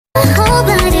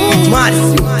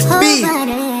Mashup.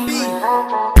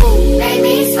 Make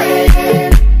me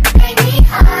sweat, make me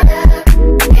harder,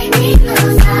 make me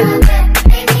lose my breath,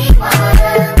 make me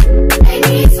water, make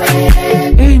me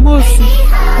sweat. Ei moço,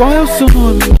 qual é o seu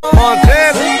nome? Come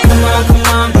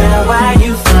on, girl, why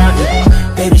you front?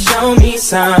 Baby, show me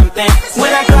something.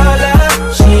 When I call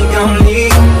her, she gon'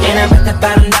 leave. And I bet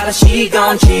that $1 she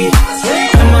gon' cheat.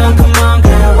 Come on,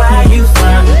 girl, why you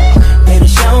front? Baby,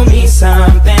 show me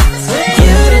something.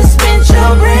 You done spent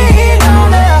your bread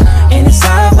on her, and it's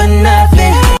all for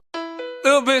nothing.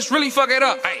 Little bitch really fuck it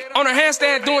up. On her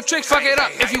handstand doing tricks, fuck it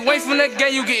up. If you wait from the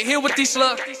game, you get hit with these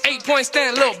slugs. 8-point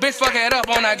stand, little bitch fuck it up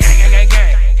on that gang.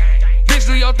 Bitch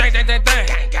do your thing.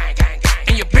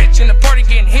 And your bitch in the party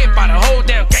getting hit by the whole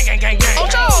damn gang. Oh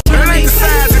no! That ain't the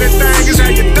size of that thing, it's how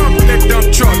you dump that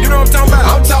dump truck. You know what I'm talking about?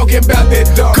 I'm talking about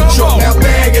that dump truck. Now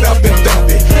bag it up and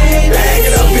dump it. Bag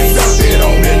it up and dump it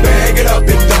on me. Bag it up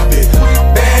and dump it.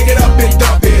 Bag it up and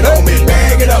dump it on me.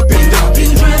 Bag it up and dump it.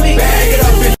 Bag it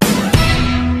up and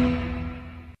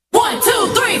 1,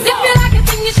 2, 3, 4. If you like it,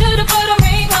 then you should've put a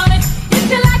ring on it.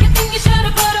 If you like it, then you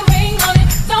should've put a ring on it.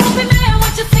 Don't be mad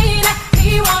what you see that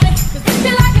he want it. 'Cause if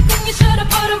you like it, then you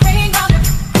should've put a ring on it.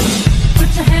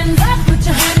 Put your hands up, put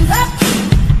your hands up.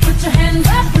 Put your hands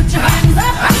up, put your hands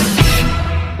up.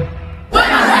 Put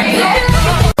my hands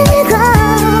up.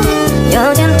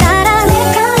 요즘 따라 내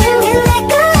거야, 내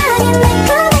거야, 내 거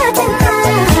같은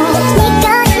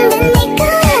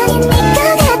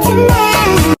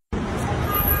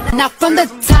Now from the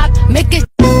top, make it.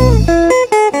 Now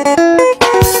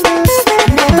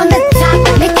from the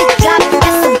top, make it drop.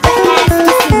 That's some wet ass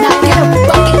pussy. Now get a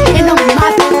bucket and a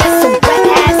mop. That's some wet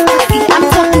ass pussy. I'm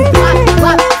talking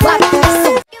wop. That's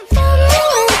some. You found me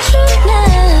in the truth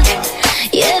now.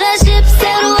 Yeah, that ship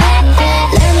said wet.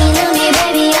 Let me,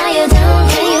 baby, are you down?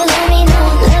 Can you let me know?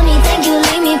 Let me think you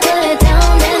leave me, put it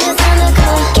down. Then it's on the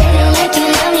call. Get it like you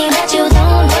love me, but you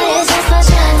don't. But it's just for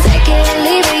shine. Take it or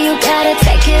leave it, you gotta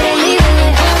take it or leave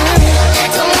it.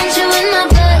 Don't want you in my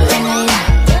bloodline.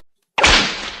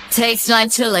 Tastes like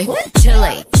chili.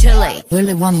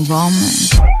 Really want ramen.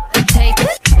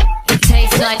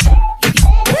 Tastes like.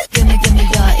 Gimme,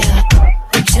 yeah.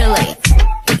 Chili.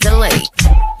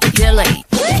 Dilly.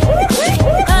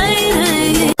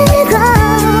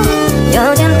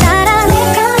 요즘 따라 내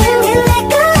거야, 내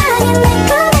거야, 내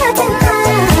거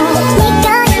같은 내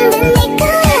거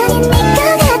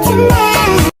같은 내.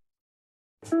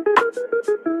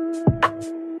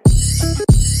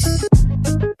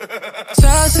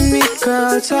 Talk to me,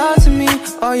 girl, talk to me.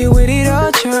 Are you with it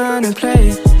or trying to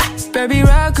play? Baby,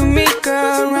 rock with me,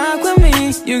 girl, rock with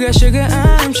me. You got sugar,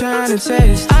 I'm trying to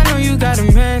taste. I know you got a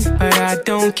man, but I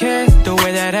don't care. The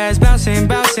way that ass bouncing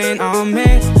on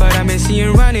me. But I'm missing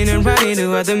you running to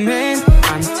other men.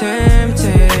 I'm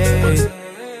tempted,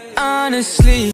 honestly.